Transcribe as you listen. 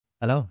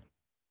Hello.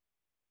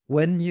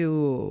 When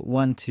you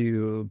want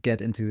to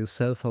get into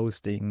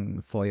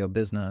self-hosting for your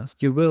business,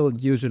 you will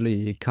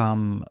usually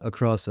come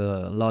across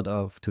a lot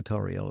of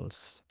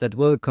tutorials that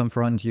will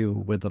confront you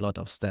with a lot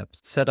of steps.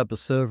 Set up a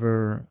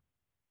server,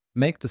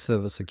 make the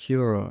server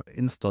secure,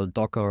 install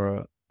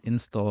Docker,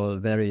 install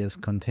various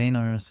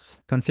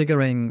containers,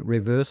 configuring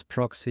reverse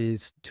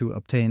proxies to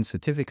obtain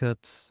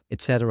certificates,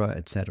 etc.,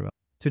 etc.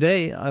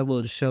 Today, I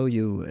will show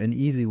you an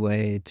easy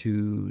way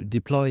to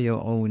deploy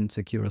your own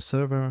secure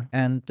server,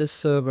 and this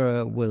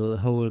server will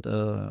hold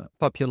a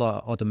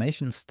popular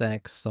automation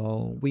stack.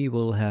 So we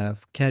will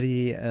have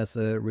Caddy as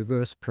a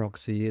reverse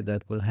proxy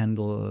that will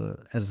handle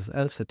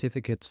SSL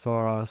certificates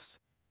for us.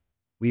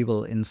 We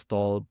will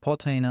install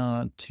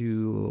Portainer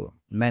to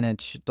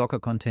manage Docker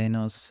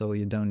containers, so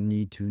you don't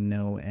need to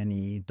know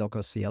any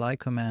Docker CLI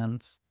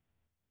commands.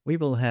 We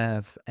will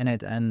have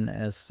n8n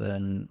as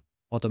an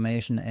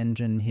automation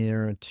engine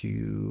here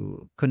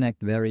to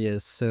connect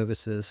various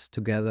services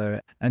together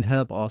and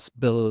help us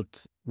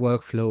build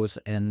workflows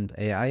and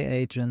AI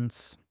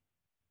agents.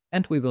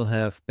 And we will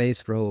have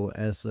Baserow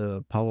as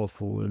a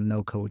powerful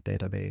no-code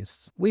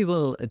database. We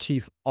will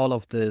achieve all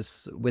of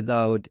this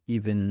without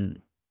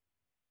even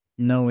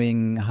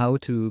knowing how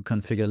to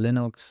configure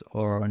Linux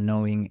or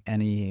knowing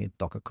any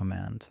Docker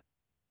command.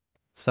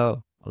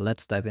 So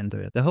let's dive into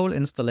it. The whole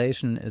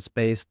installation is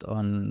based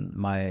on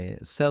my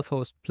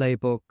self-host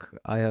playbook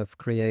I have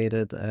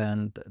created,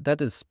 and that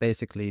is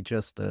basically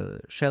just a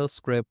shell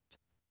script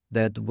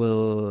that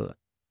will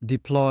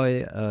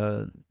deploy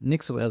a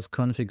NixOS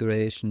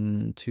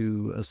configuration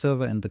to a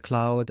server in the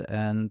cloud,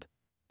 and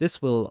this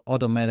will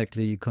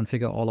automatically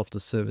configure all of the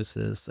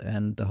services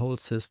and the whole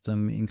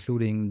system,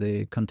 including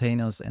the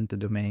containers and the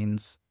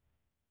domains.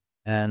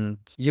 And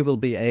you will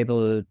be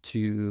able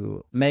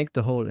to make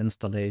the whole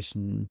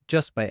installation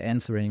just by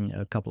answering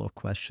a couple of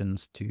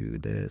questions to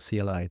the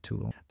CLI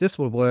tool. This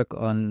will work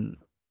on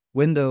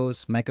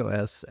Windows,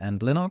 macOS,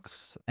 and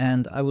Linux.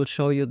 And I will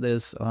show you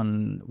this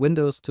on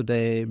Windows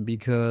today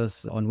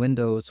because on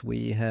Windows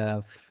we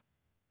have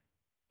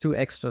 2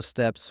 extra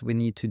steps we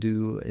need to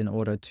do in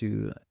order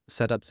to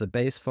set up the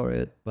base for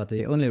it. But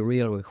the only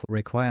real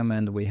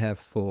requirement we have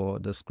for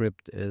the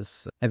script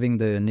is having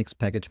the Nix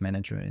package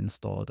manager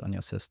installed on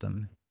your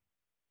system.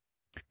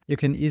 You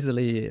can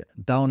easily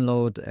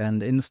download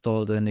and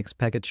install the Nix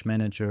package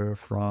manager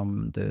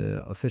from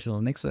the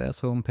official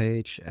NixOS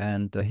homepage.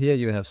 And here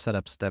you have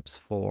setup steps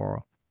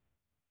for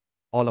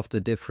all of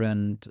the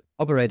different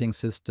operating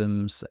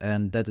systems,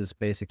 and that is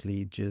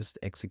basically just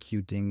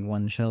executing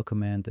one shell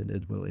command and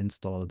it will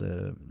install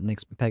the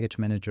Nix package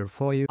manager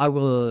for you. I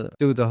will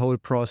do the whole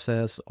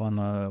process on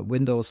a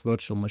Windows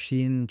virtual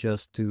machine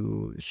just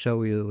to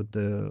show you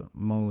the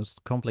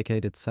most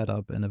complicated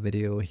setup in a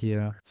video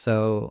here.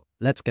 So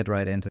let's get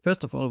right into it.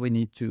 First of all, we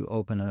need to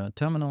open a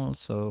terminal.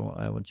 So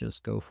I will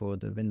just go for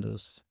the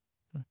Windows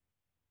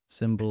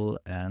symbol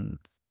and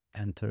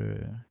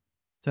enter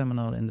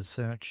terminal in the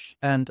search.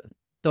 And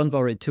don't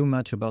worry too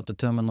much about the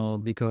terminal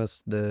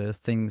because the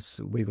things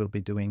we will be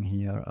doing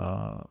here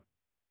are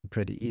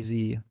pretty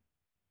easy.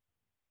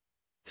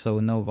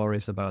 So no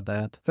worries about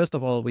that. First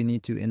of all, we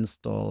need to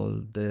install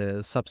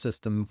the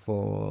subsystem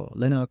for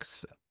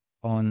Linux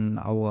on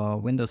our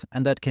Windows,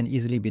 and that can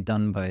easily be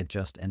done by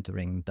just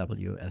entering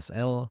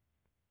wsl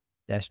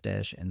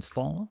 --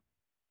 install.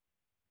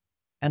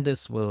 And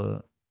this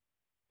will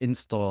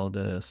install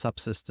the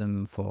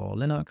subsystem for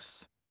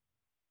Linux.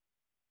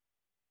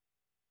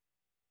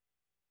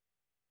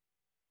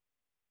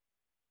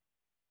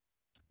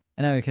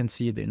 And now you can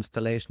see the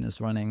installation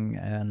is running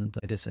and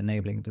it is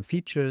enabling the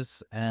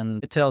features,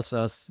 and it tells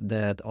us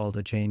that all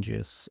the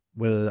changes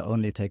will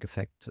only take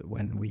effect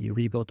when we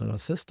reboot our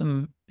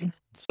system.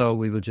 So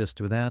we will just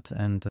do that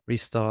and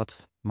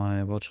restart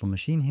my virtual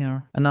machine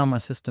here. And now my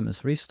system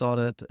is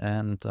restarted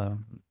and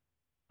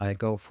I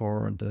go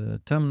for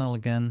the terminal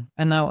again.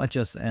 And now I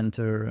just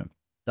enter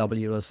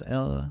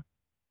wsl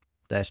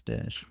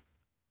 --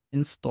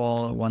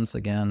 install once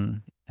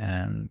again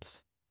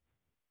and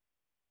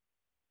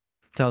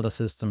tell the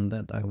system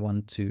that I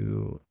want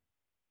to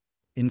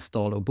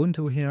install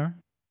Ubuntu here.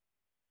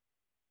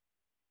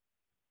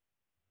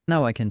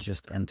 Now I can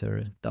just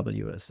enter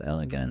wsl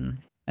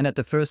again. And at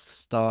the first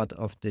start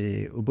of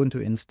the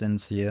Ubuntu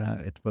instance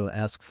here, it will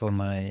ask for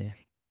my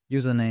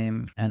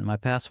username and my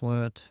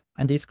password.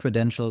 And these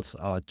credentials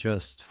are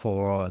just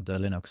for the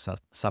Linux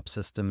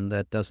subsystem.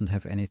 That doesn't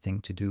have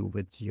anything to do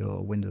with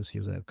your Windows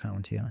user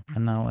account here.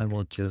 And now I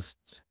will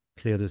just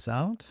clear this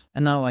out.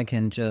 And now I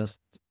can just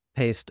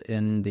paste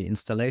in the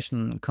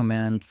installation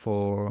command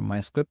for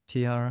my script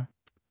here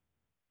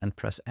and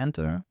press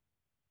enter.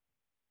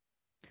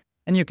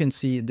 And you can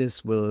see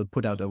this will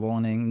put out a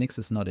warning: Nix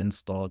is not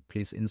installed,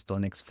 please install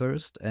Nix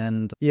first.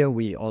 And here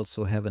we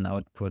also have an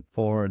output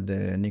for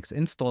the Nix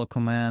install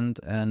command.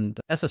 And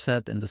as I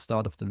said in the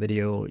start of the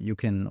video, you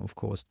can of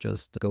course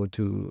just go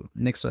to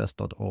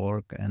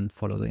nixos.org and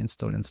follow the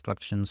install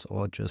instructions,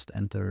 or just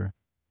enter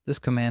this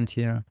command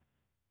here.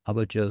 I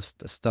will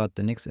just start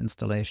the Nix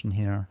installation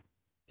here.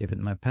 Give it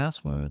my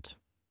password.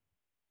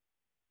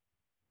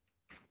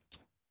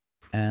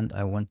 and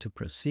I want to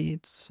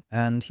proceed.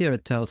 And here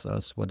it tells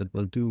us what it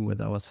will do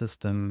with our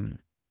system.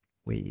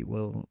 We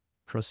will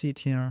proceed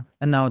here.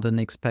 And now the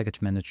Nix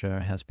package manager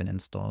has been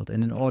installed.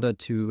 And in order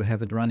to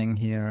have it running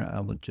here, I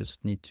will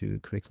just need to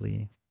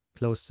quickly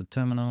close the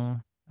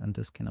terminal. And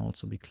this can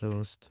also be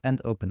closed, and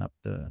open up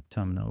the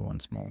terminal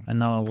once more. And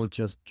now I will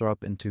just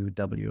drop into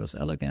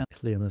WSL again,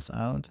 clear this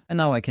out. And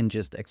now I can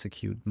just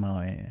execute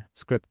my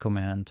script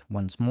command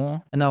once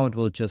more. And now it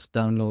will just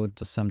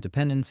download some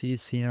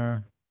dependencies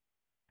here.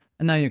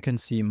 And now you can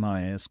see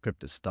my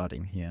script is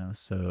starting here.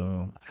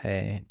 So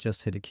I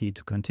just hit a key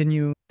to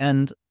continue.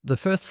 And the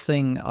first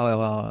thing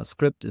our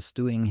script is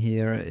doing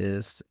here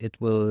is it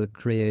will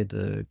create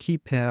a key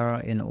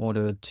pair in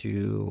order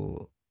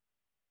to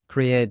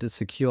create a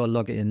secure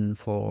login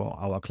for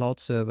our cloud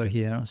server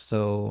here.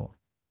 So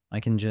I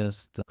can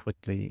just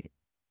quickly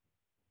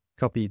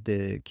copy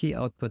the key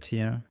output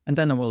here, and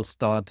then I will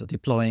start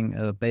deploying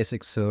a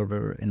basic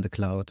server in the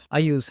cloud. I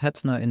use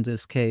Hetzner in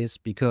this case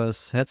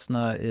because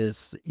Hetzner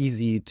is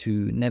easy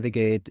to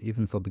navigate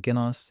even for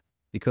beginners,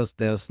 because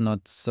there's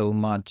not so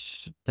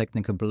much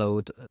technical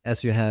bloat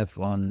as you have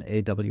on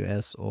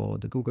AWS or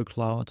the Google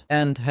Cloud.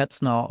 And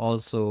Hetzner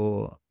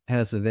also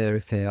has a very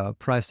fair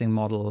pricing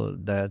model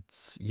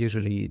that's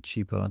usually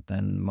cheaper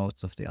than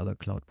most of the other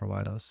cloud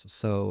providers.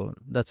 So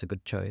that's a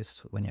good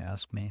choice when you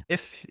ask me.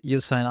 If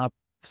you sign up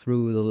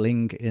through the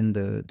link in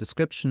the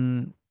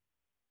description,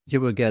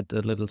 you will get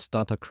a little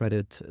starter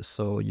credit,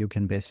 so you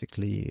can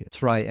basically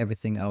try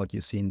everything out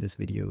you see in this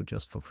video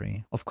just for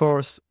free. Of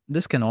course,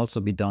 this can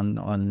also be done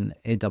on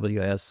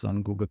AWS,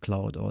 on Google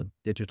Cloud, or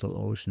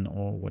DigitalOcean,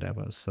 or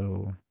whatever.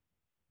 So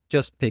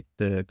just pick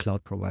the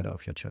cloud provider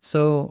of your choice.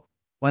 So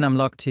when I'm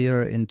logged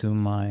here into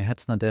my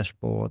Hetzner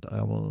dashboard,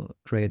 I will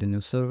create a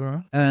new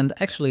server. And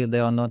actually,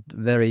 there are not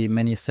very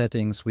many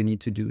settings we need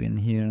to do in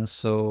here.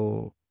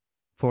 So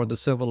for the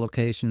server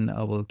location,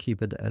 I will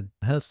keep it at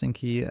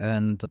Helsinki.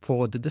 And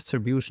for the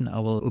distribution, I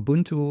will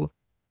Ubuntu.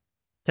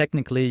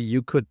 Technically,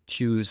 you could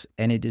choose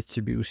any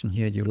distribution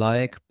here you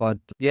like, but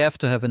you have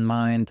to have in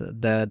mind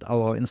that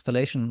our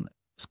installation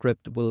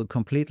script will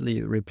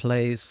completely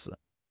replace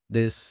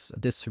this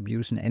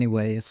distribution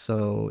anyway.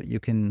 So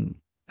you can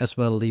as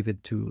well leave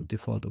it to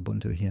default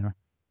Ubuntu here.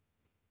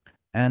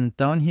 And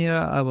down here,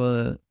 I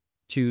will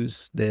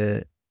choose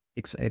the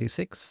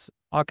x86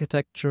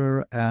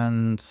 architecture,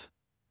 and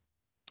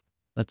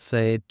let's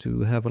say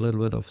to have a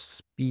little bit of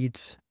speed,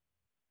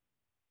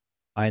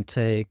 I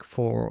take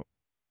 4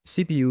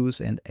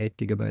 CPUs and 8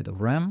 GB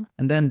of RAM.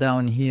 And then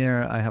down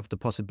here, I have the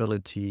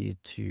possibility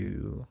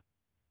to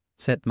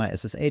set my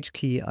SSH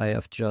key. I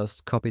have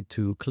just copied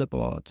to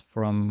clipboard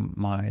from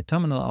my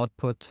terminal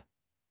output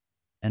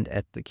and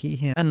add the key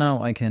here. And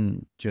now I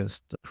can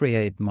just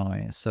create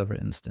my server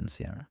instance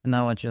here. And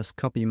now I just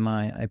copy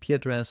my IP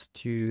address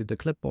to the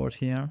clipboard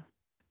here.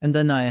 And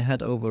then I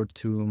head over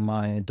to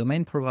my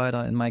domain provider.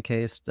 In my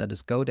case, that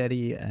is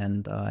GoDaddy.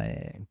 And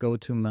I go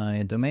to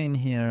my domain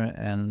here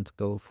and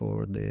go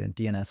for the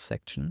DNS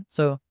section.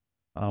 So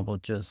I will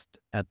just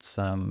add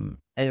some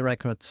A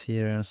records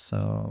here.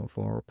 So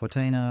for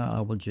Portainer,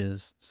 I will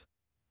just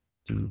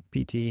do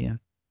pt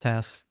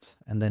test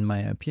and then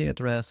my IP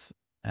address,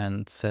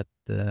 and set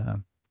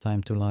the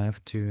time to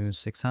live to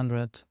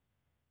 600.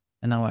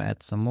 And now I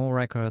add some more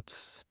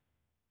records,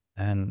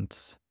 and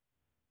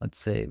let's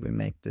say we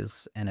make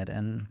this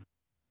NetN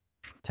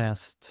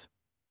test,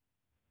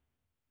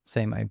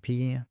 same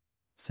IP,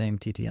 same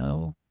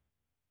TTL,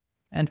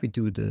 and we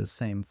do the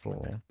same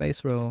for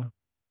Baserow.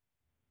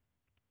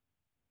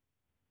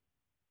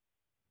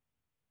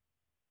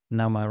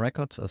 Now my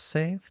records are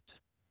saved.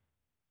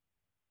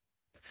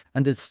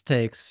 And this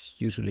takes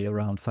usually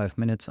around 5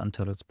 minutes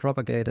until it's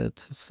propagated.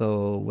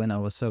 So when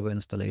our server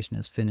installation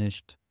is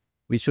finished,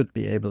 we should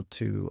be able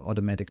to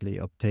automatically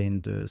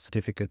obtain the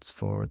certificates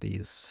for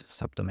these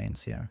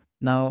subdomains here.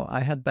 Now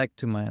I head back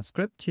to my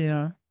script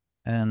here,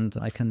 and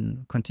I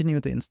can continue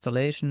the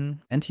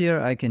installation. And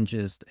here I can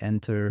just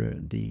enter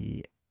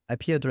the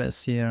IP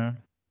address here.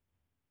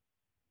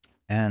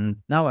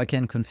 And now I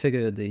can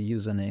configure the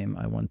username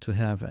I want to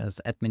have as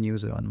admin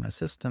user on my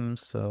system.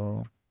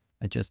 So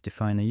I just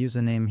define a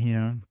username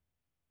here.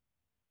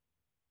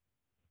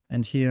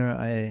 And here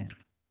I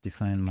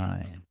define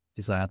my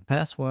desired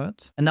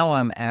password. And now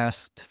I'm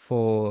asked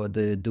for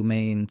the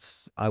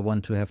domains I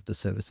want to have the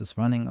services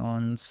running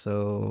on.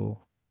 So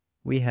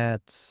we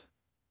had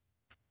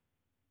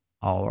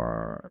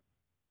our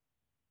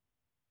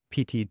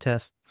pt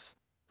tests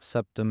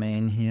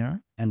subdomain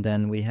here. And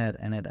then we had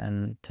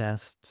NetN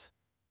test.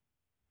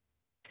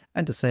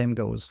 And the same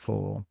goes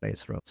for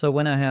Baserow. So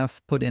when I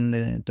have put in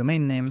the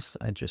domain names,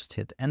 I just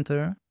hit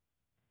enter.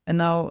 And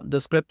now the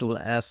script will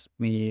ask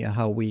me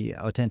how we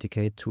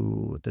authenticate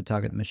to the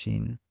target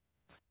machine.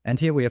 And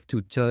here we have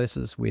 2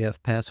 choices. We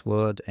have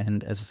password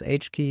and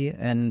SSH key.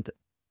 And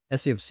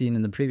as you've seen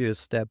in the previous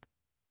step,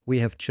 we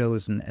have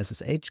chosen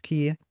SSH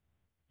key.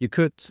 You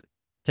could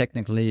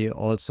technically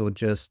also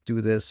just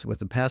do this with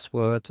the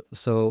password.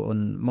 So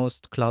on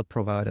most cloud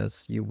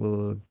providers, you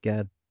will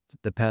get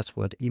the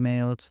password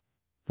emailed.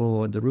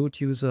 for the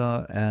root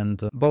user,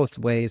 and both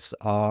ways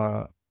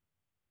are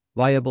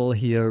viable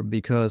here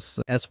because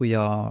as we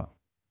are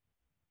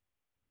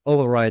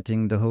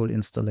overwriting the whole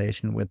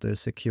installation with the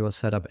secure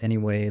setup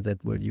anyway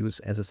that will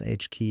use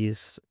SSH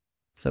keys.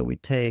 So we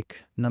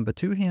take number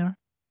 2 here,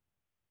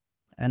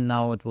 and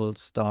now it will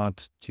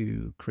start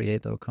to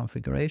create our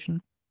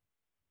configuration.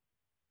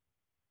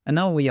 And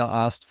now we are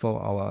asked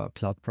for our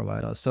cloud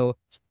provider. So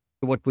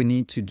what we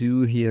need to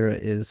do here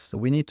is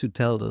we need to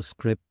tell the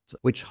script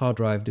which hard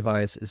drive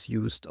device is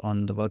used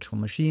on the virtual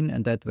machine,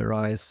 and that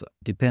varies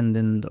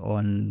dependent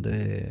on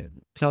the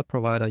cloud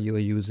provider you are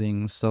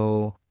using.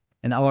 So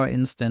in our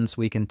instance,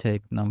 we can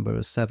take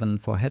number 7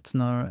 for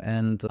Hetzner,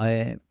 and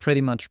I pretty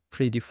much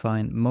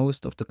predefined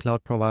most of the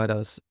cloud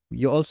providers.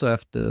 You also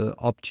have the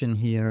option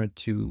here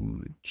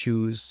to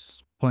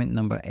choose point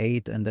number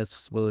 8, and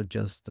this will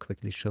just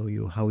quickly show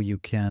you how you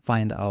can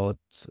find out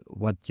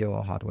what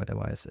your hardware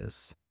device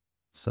is.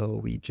 So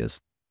we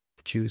just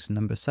choose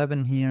number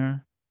 7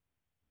 here,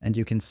 and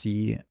you can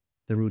see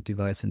the root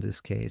device in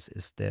this case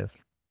is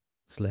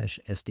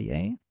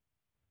dev/SDA,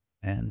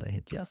 and I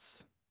hit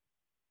yes.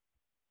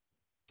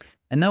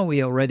 And now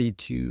we are ready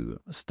to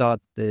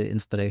start the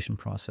installation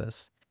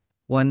process.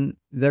 One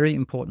very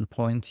important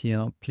point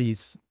here,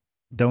 please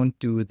don't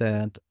do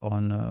that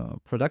on a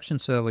production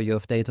server you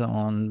have data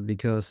on,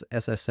 because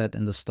as I said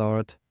in the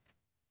start,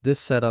 this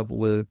setup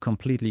will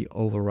completely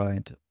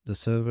override the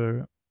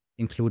server,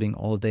 including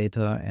all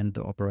data and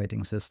the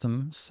operating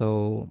system.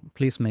 So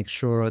please make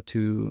sure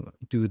to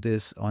do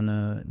this on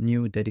a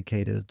new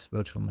dedicated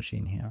virtual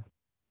machine here.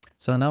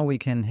 So now we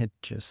can hit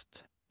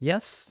just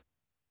yes,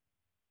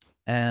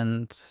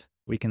 and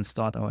we can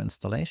start our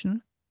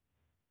installation.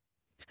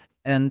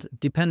 And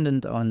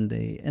dependent on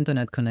the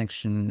internet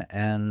connection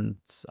and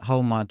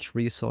how much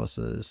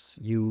resources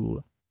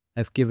you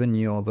have given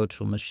your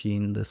virtual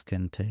machine, this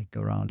can take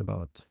around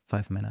about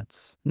 5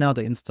 minutes. Now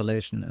the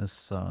installation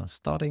is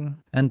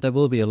starting, and there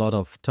will be a lot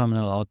of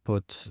terminal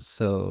output,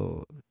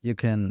 so you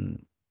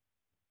can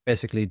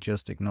basically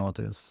just ignore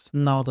this.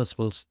 Now this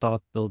will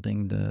start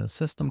building the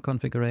system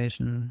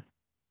configuration.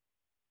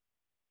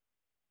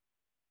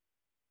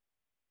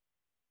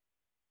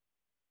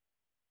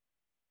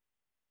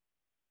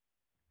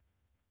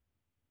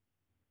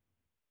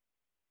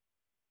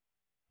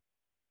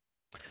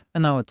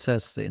 And now it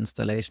says the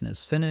installation is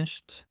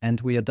finished and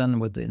we are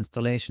done with the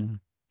installation.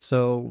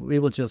 So we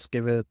will just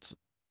give it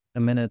a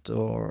minute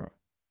or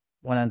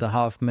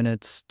 1.5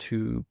 minutes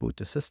to boot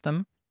the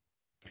system.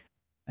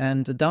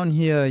 And down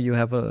here you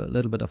have a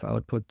little bit of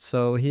output.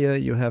 So here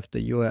you have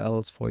the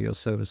URLs for your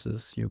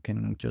services you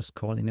can just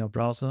call in your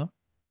browser.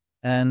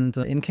 And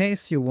in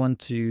case you want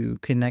to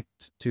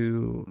connect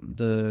to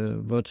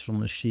the virtual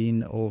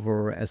machine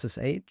over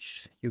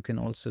SSH, you can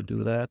also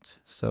do that.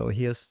 So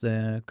here's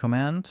the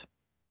command.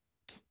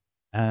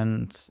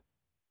 And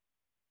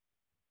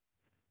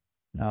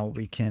now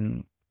we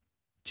can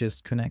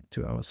just connect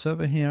to our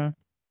server here.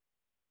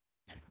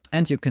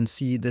 And you can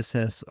see this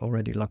has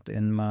already logged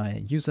in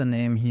my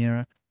username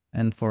here.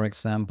 And for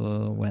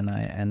example, when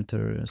I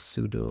enter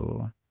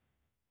sudo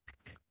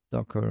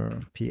docker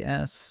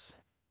ps,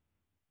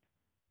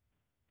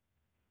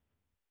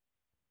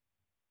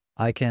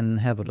 I can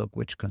have a look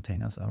which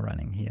containers are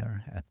running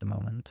here at the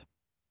moment.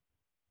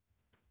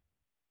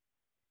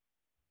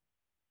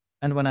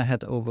 And when I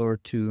head over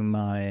to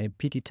my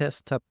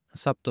pttest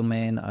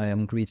subdomain, I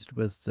am greeted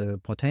with the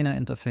Portainer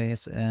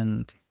interface,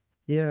 and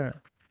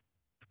here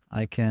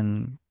I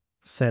can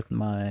set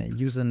my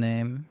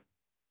username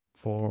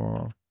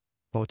for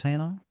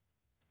Portainer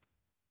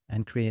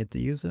and create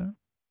the user.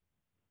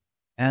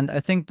 And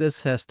I think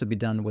this has to be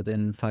done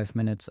within 5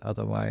 minutes,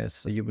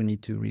 otherwise you will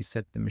need to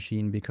reset the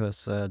machine,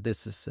 because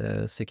this is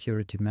a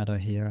security matter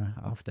here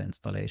after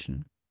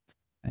installation.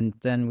 And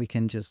then we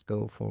can just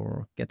go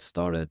for get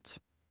started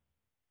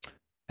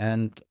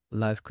and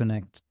live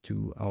connect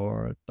to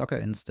our Docker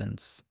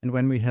instance. And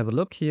when we have a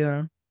look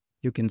here,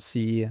 you can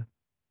see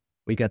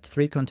we got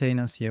 3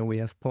 containers here. We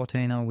have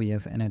Portainer, we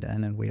have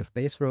NetN, and we have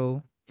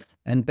Baserow.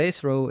 And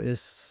Baserow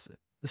is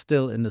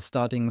still in the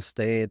starting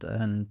state,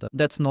 and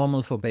that's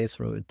normal for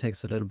Baserow. It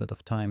takes a little bit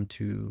of time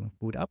to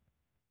boot up.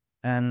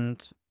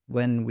 And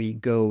when we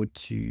go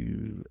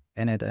to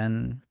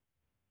NetN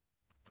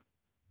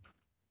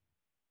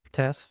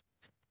test,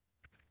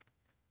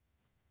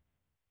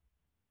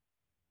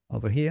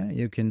 over here,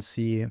 you can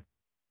see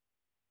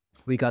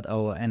we got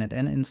our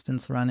NetN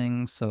instance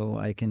running, so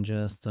I can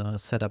just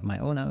set up my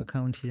owner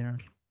account here.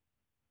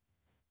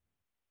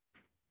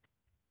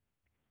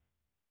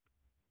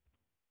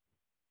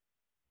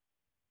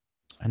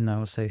 And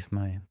now save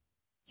my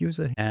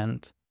user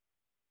and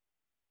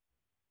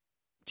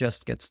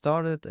just get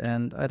started.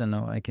 And I don't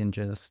know, I can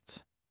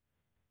just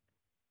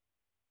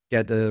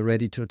get a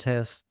ready to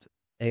test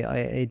AI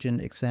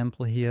agent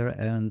example here.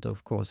 And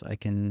of course, I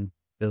can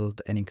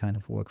build any kind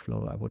of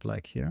workflow I would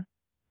like here.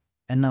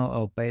 And now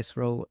our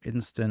Baserow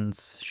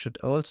instance should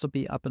also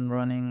be up and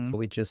running.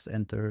 We just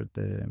enter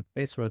the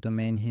Baserow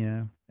domain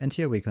here. And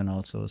here we can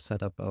also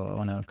set up our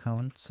own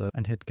account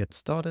and hit get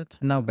started.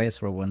 And now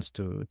Baserow wants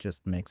to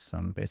just make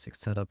some basic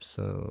setup.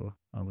 So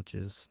I would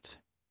just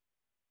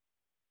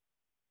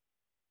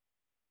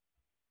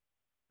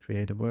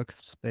create a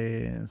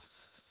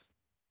workspace.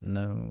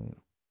 No.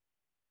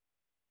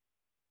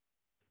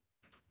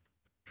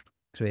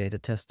 Create a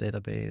test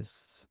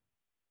database.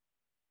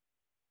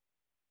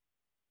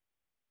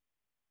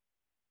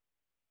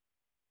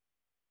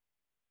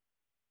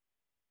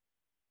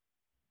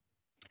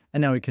 And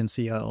now you can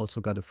see I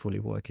also got a fully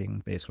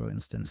working Baserow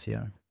instance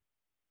here.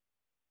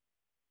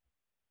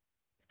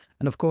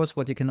 And of course,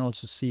 what you can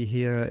also see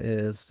here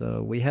is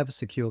we have a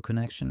secure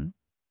connection.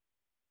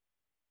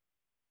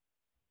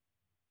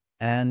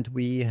 And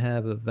we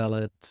have a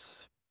valid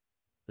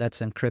Let's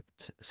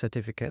Encrypt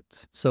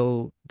certificate.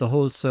 So the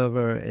whole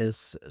server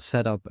is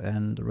set up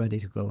and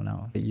ready to go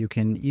now. You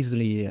can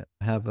easily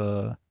have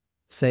a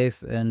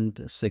safe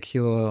and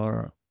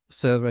secure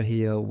server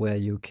here where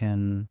you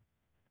can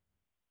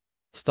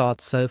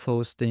start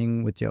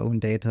self-hosting with your own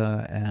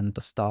data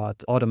and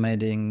start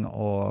automating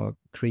or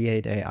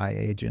create AI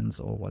agents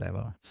or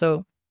whatever.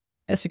 So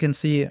as you can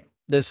see,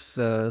 this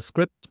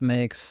script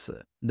makes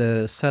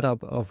the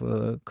setup of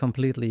a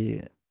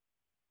completely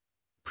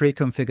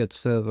pre-configured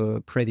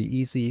server pretty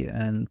easy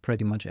and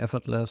pretty much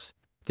effortless.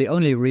 The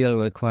only real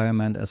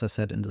requirement, as I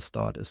said in the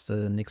start, is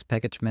the Nix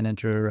package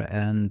manager.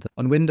 And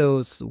on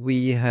Windows,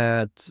 we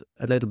had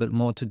a little bit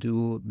more to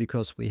do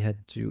because we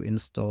had to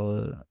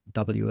install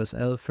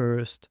WSL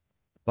first.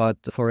 But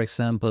for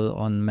example,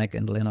 on Mac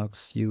and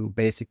Linux, you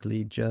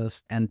basically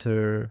just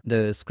enter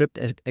the script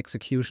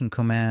execution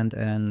command.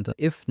 And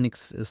if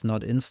Nix is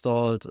not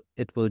installed,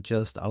 it will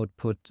just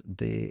output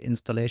the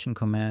installation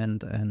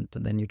command. And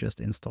then you just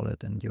install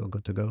it and you're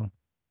good to go.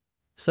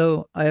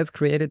 So I have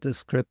created a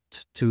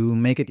script to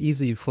make it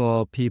easy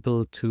for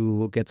people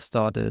to get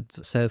started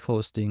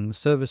self-hosting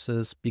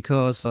services,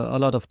 because a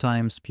lot of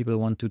times people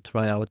want to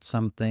try out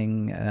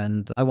something,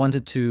 and I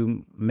wanted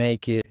to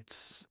make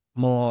it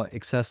more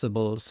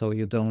accessible so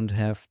you don't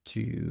have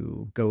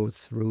to go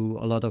through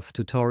a lot of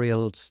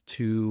tutorials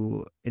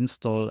to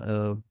install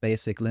a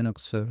basic Linux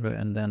server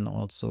and then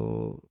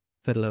also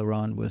fiddle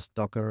around with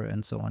Docker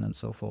and so on and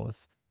so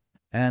forth.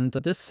 And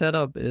this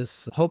setup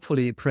is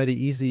hopefully pretty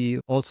easy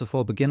also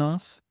for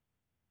beginners.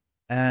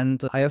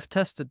 And I have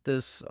tested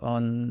this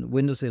on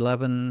Windows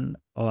 11,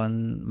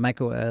 on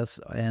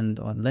macOS, and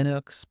on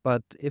Linux.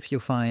 But if you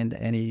find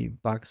any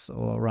bugs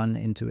or run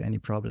into any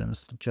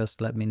problems, just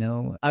let me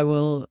know. I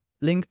will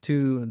link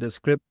to the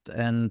script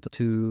and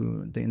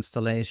to the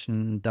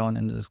installation down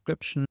in the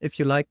description. If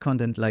you like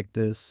content like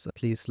this,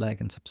 please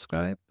like and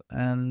subscribe.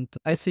 And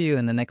I see you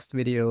in the next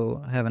video.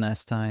 Have a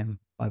nice time.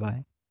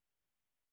 Bye-bye.